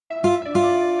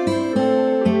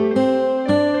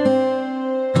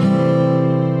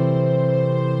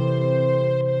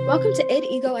Welcome to Id,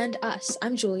 Ego, and Us.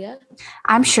 I'm Julia,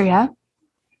 I'm Shreya.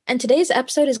 and today's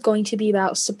episode is going to be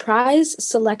about surprise,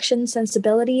 selection,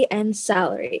 sensibility, and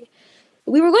salary.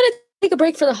 We were going to take a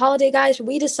break for the holiday, guys, but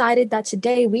we decided that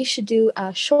today we should do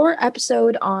a short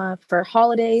episode for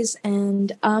holidays,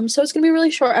 and so it's going to be a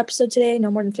really short episode today, no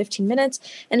more than 15 minutes,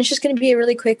 and it's just going to be a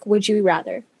really quick would you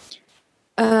rather.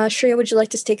 Shreya, would you like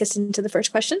to take us into the first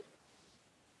question?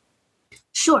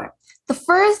 Sure. The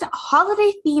first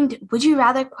holiday-themed would you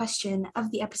rather question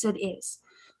of the episode is,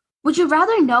 would you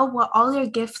rather know what all your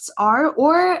gifts are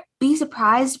or be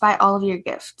surprised by all of your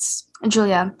gifts? And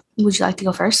Julia, would you like to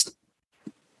go first?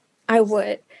 I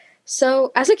would.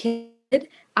 So as a kid,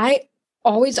 I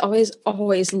always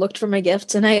looked for my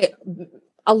gifts, and I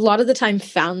a lot of the time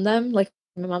found them like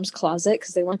in my mom's closet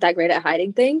because they weren't that great at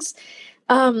hiding things.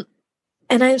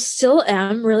 And I still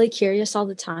am really curious all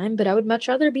the time, but I would much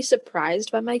rather be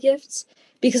surprised by my gifts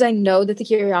because I know that the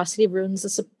curiosity ruins the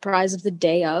surprise of the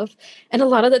day of. And a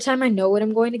lot of the time I know what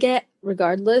I'm going to get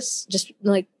regardless, just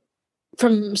like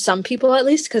from some people at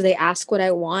least, because they ask what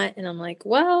I want and I'm like,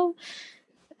 well,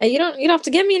 you don't have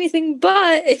to get me anything,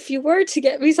 but if you were to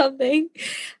get me something.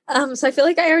 So I feel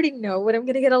like I already know what I'm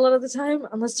gonna get a lot of the time,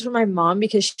 unless it's from my mom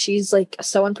because she's like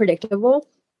so unpredictable.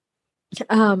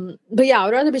 But yeah, I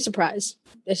would rather be surprised.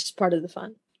 It's just part of the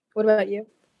fun. What about you?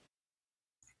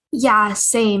 Yeah,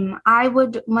 same. I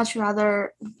would much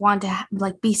rather want to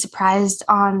be surprised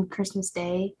on Christmas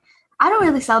Day. I don't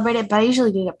really celebrate it, but I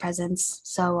usually do get presents.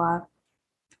 So I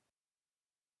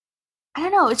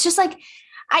don't know. It's just the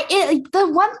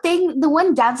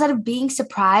one downside of being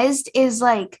surprised is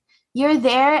like you're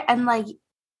there and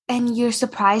you're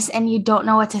surprised and you don't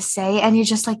know what to say and you're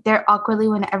just like there awkwardly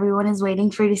when everyone is waiting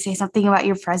for you to say something about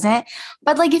your present.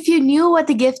 But like if you knew what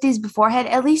the gift is beforehand,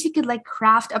 at least you could like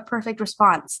craft a perfect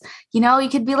response. You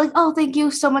could be like, "Oh, thank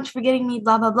you so much for getting me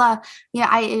blah blah blah.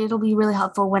 Yeah, it'll be really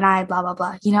helpful when I blah blah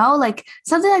blah." Like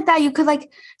something like that. You could like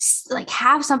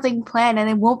have something planned and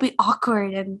it won't be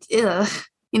awkward and ugh.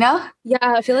 Yeah,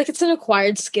 I feel like it's an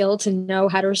acquired skill to know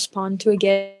how to respond to a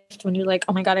gift when you're like,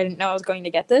 oh my God, I didn't know I was going to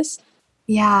get this.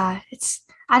 Yeah,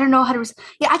 I don't know how to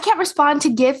yeah, I can't respond to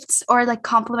gifts or like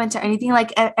compliments or anything.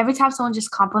 Like every time someone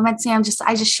just compliments me, I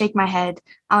just shake my head.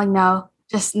 I'm like, no,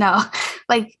 just no.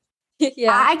 Like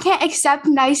Yeah. I can't accept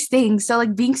nice things. So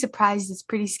like being surprised is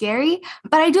pretty scary,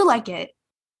 but I do like it.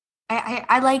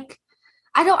 I like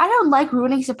I don't like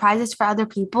ruining surprises for other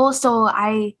people. So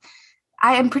I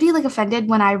am pretty like offended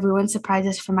when I ruin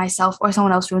surprises for myself or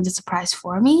someone else ruins a surprise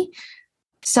for me.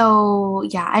 So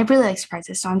yeah, I really like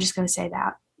surprises. So I'm just gonna say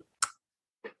that.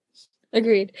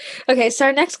 Agreed. Okay, so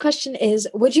our next question is,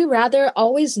 would you rather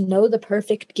always know the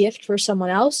perfect gift for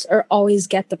someone else or always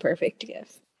get the perfect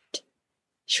gift?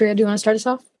 Shreya, do you want to start us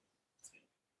off?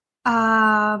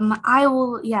 I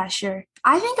will, yeah, sure.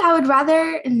 I think I would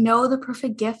rather know the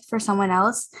perfect gift for someone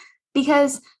else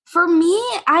because for me,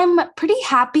 I'm pretty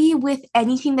happy with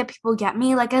anything that people get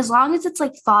me. Like, as long as it's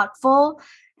like thoughtful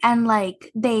and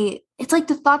it's like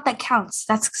the thought that counts.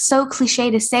 That's so cliche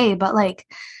to say, but like,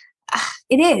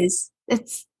 it is.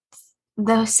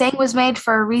 The saying was made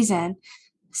for a reason.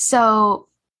 So,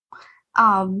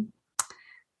 um,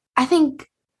 I think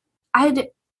I'd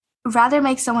rather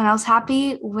make someone else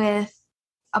happy with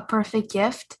a perfect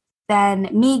gift than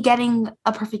me getting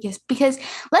a perfect gift. Because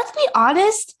let's be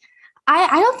honest, I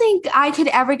don't think I could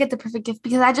ever get the perfect gift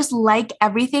because I just like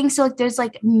everything. So like there's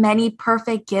like many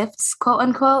perfect gifts, quote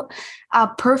unquote,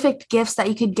 perfect gifts that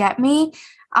you could get me.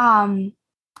 Um,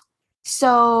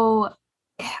 so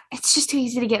it's just too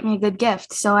easy to get me a good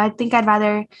gift. So I think I'd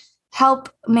rather help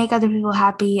make other people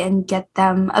happy and get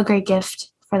them a great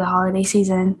gift for the holiday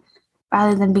season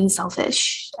rather than being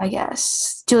selfish, I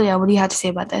guess. Julia, what do you have to say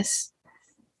about this?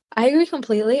 I agree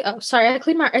completely. Oh, sorry, I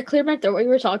cleared my throat while you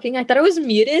were talking. I thought I was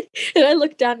muted, and I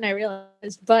looked down and I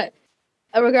realized. But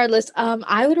regardless,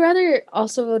 I would rather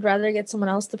get someone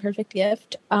else the perfect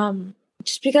gift.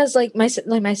 Just because my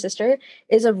sister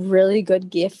is a really good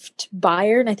gift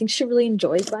buyer, and I think she really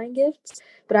enjoys buying gifts.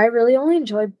 But I really only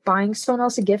enjoy buying someone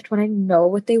else a gift when I know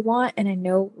what they want and I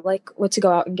know like what to go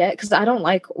out and get. Because I don't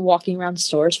like walking around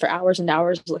stores for hours and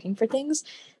hours looking for things.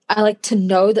 I like to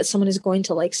know that someone is going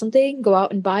to like something, go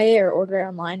out and buy it or order it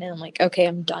online, and I'm like, okay,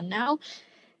 I'm done now.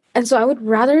 And so I would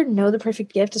rather know the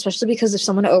perfect gift, especially because if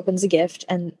someone opens a gift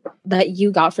and that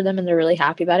you got for them and they're really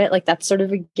happy about it, like that's sort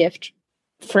of a gift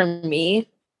for me,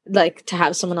 like to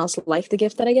have someone else like the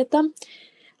gift that I get them.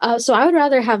 So I would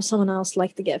rather have someone else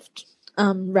like the gift,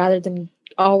 rather than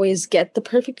always get the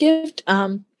perfect gift.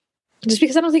 Just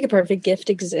because I don't think a perfect gift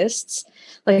exists.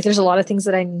 Like there's a lot of things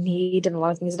that I need and a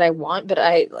lot of things that I want, but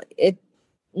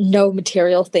no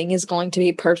material thing is going to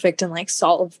be perfect and like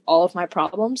solve all of my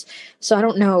problems. So I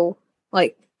don't know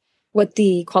like what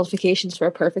the qualifications for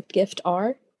a perfect gift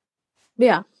are. But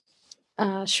yeah.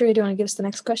 Shreya, do you want to give us the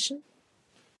next question?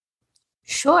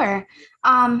 Sure.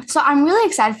 So I'm really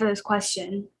excited for this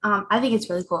question. I think it's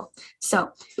really cool.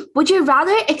 So, would you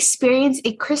rather experience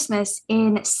a Christmas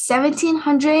in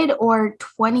 1700 or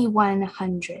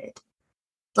 2100?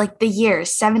 Like the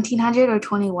years 1700 or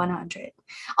 2100.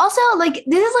 Also, like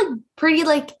this is like pretty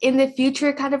like in the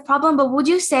future kind of problem, but would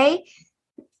you say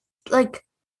like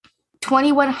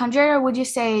 2100 or would you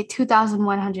say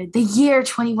 2100, the year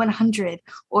 2100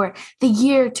 or the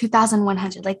year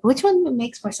 2100? Like which one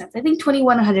makes more sense? I think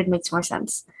 2100 makes more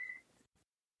sense.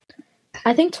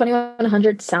 I think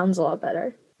 2100 sounds a lot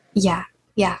better. Yeah,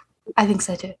 yeah, I think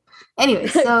so too. Anyway,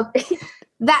 so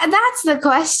that's the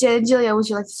question. Julia, would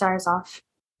you like to start us off?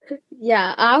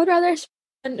 Yeah, I would rather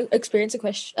experience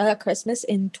a Christmas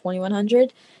in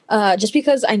 2100, just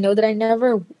because I know that I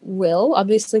never will.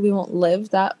 Obviously, we won't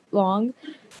live that long.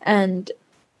 And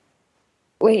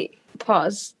wait,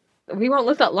 pause. We won't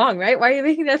live that long, right? Why are you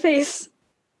making that face?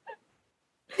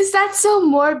 Because that's so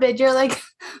morbid. You're like,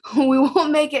 we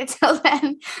won't make it till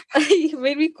then. You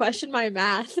made me question my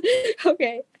math.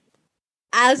 Okay.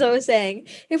 As I was saying,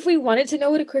 if we wanted to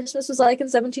know what a Christmas was like in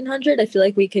 1700, I feel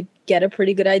like we could get a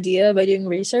pretty good idea by doing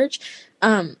research.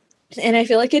 And I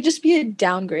feel like it'd just be a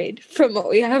downgrade from what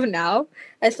we have now.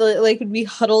 I feel like we'd be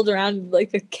huddled around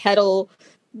like a kettle.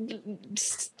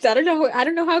 I don't know. I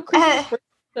don't know how Christmas works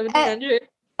in 1700.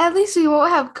 At least we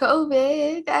won't have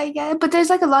COVID, I guess. But there's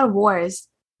like a lot of wars,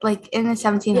 like in the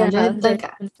 1700s. Yeah,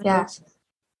 Like, yeah.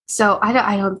 So I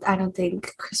don't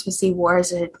think Christmassy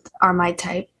wars are my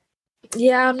type.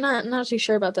 Yeah, I'm not too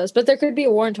sure about those, but there could be a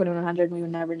war in 2100, and we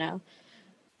would never know.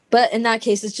 But in that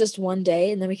case, it's just one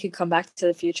day, and then we could come back to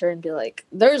the future and be like,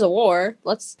 "There's a war.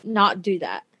 Let's not do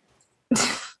that."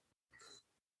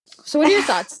 So, what are your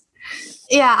thoughts?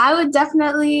 Yeah, I would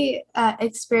definitely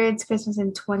experience Christmas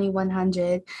in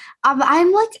 2100.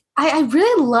 I'm like, I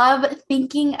really love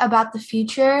thinking about the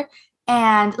future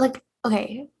and like,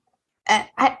 okay,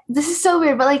 this is so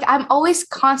weird, but like I'm always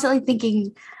constantly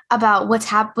thinking about what's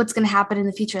gonna happen in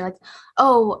the future. Like,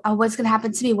 oh, what's gonna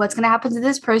happen to me? What's gonna happen to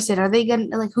this person? Are they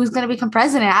gonna like who's gonna become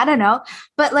president? I don't know,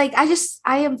 but like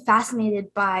I am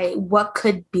fascinated by what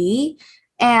could be,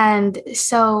 and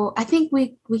so I think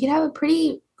we could have a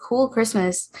pretty cool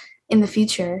Christmas in the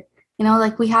future. You know,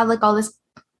 like we have like all this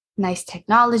nice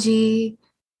technology,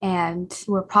 and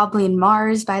we're probably in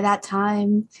Mars by that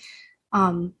time.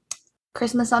 Um,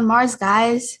 Christmas on Mars,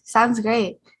 guys. Sounds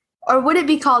great. Or would it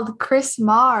be called Chris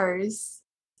Mars?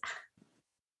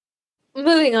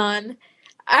 Moving on.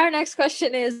 Our next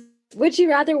question is: would you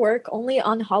rather work only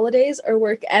on holidays or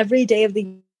work every day of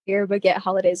the year but get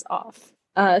holidays off?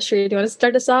 Shreya, do you want to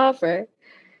start us off or?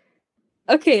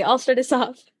 Okay, I'll start us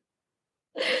off.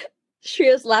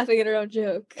 Shreya's laughing at her own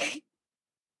joke.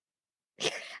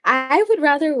 I would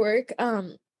rather work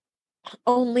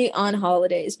only on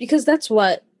holidays because that's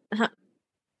what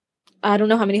I don't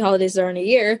know how many holidays there are in a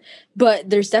year, but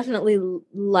there's definitely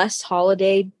less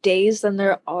holiday days than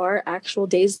there are actual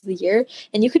days of the year.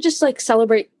 And you could just like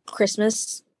celebrate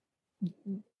Christmas,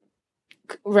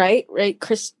 right? Right?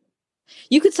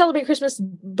 You could celebrate Christmas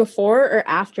before or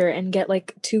after and get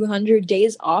like 200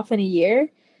 days off in a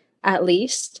year at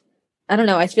least. I don't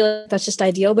know. I feel like that's just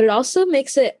ideal, but it also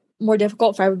makes it more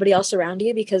difficult for everybody else around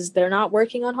you because they're not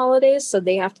working on holidays. So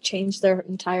they have to change their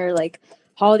entire like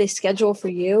holiday schedule for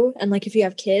you. And like if you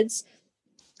have kids,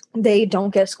 they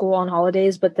don't get school on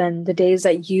holidays, but then the days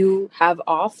that you have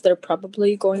off, they're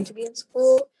probably going to be in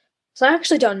school. So I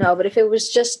actually don't know, but if it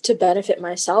was just to benefit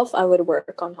myself, I would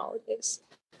work on holidays.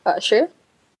 Sure.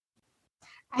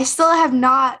 I still have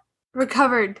not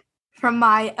recovered from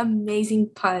my amazing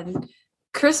pun.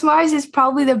 Chris Mars is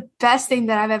probably the best thing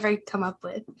that I've ever come up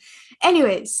with.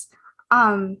 Anyways,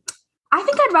 I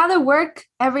think I'd rather work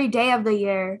every day of the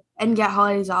year and get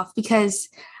holidays off because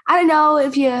I don't know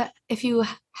if you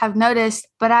have noticed,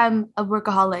 but I'm a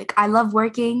workaholic. I love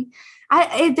working.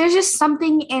 There's just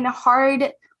something in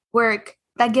hard work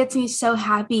that gets me so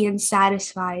happy and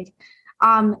satisfied.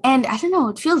 And I don't know,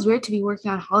 it feels weird to be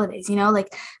working on holidays, you know,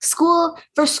 like school,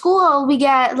 we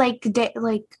get like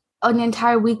an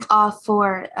entire week off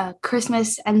for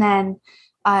Christmas and then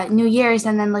New Year's,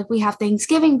 and then like we have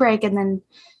Thanksgiving break, and then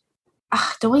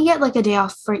don't we get like a day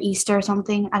off for Easter or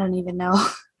something? I don't even know.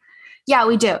 Yeah,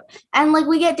 we do. And like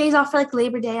we get days off for like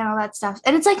Labor Day and all that stuff.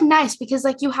 And it's like nice because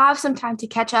like you have some time to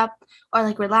catch up or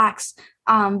like relax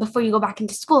before you go back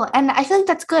into school. And I feel like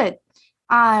that's good.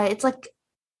 It's like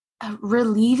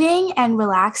relieving and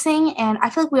relaxing, and I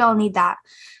feel like we all need that.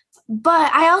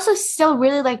 But I also still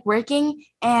really like working,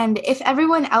 and if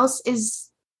everyone else is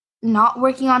not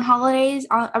working on holidays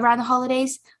around the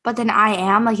holidays, but then I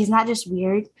am, like, it's not just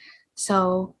weird.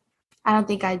 So I don't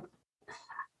think I'd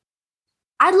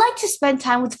like to spend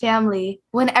time with family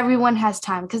when everyone has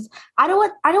time, because I don't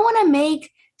want to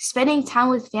make spending time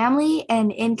with family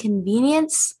an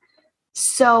inconvenience.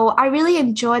 So I really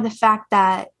enjoy the fact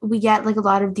that we get like a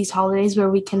lot of these holidays where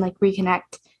we can like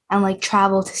reconnect and like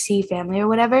travel to see family or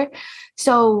whatever.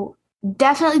 So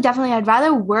definitely I'd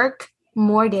rather work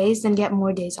more days than get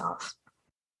more days off.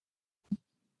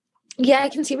 Yeah, I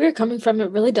can see where you're coming from.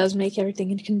 It really does make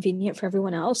everything inconvenient for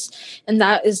everyone else. And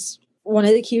that is one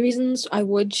of the key reasons I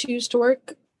would choose to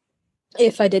work.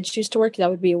 If I did choose to work, that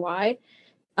would be why.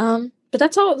 But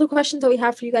that's all the questions that we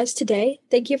have for you guys today.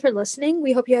 Thank you for listening.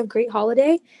 We hope you have a great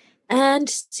holiday and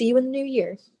see you in the new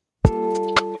year.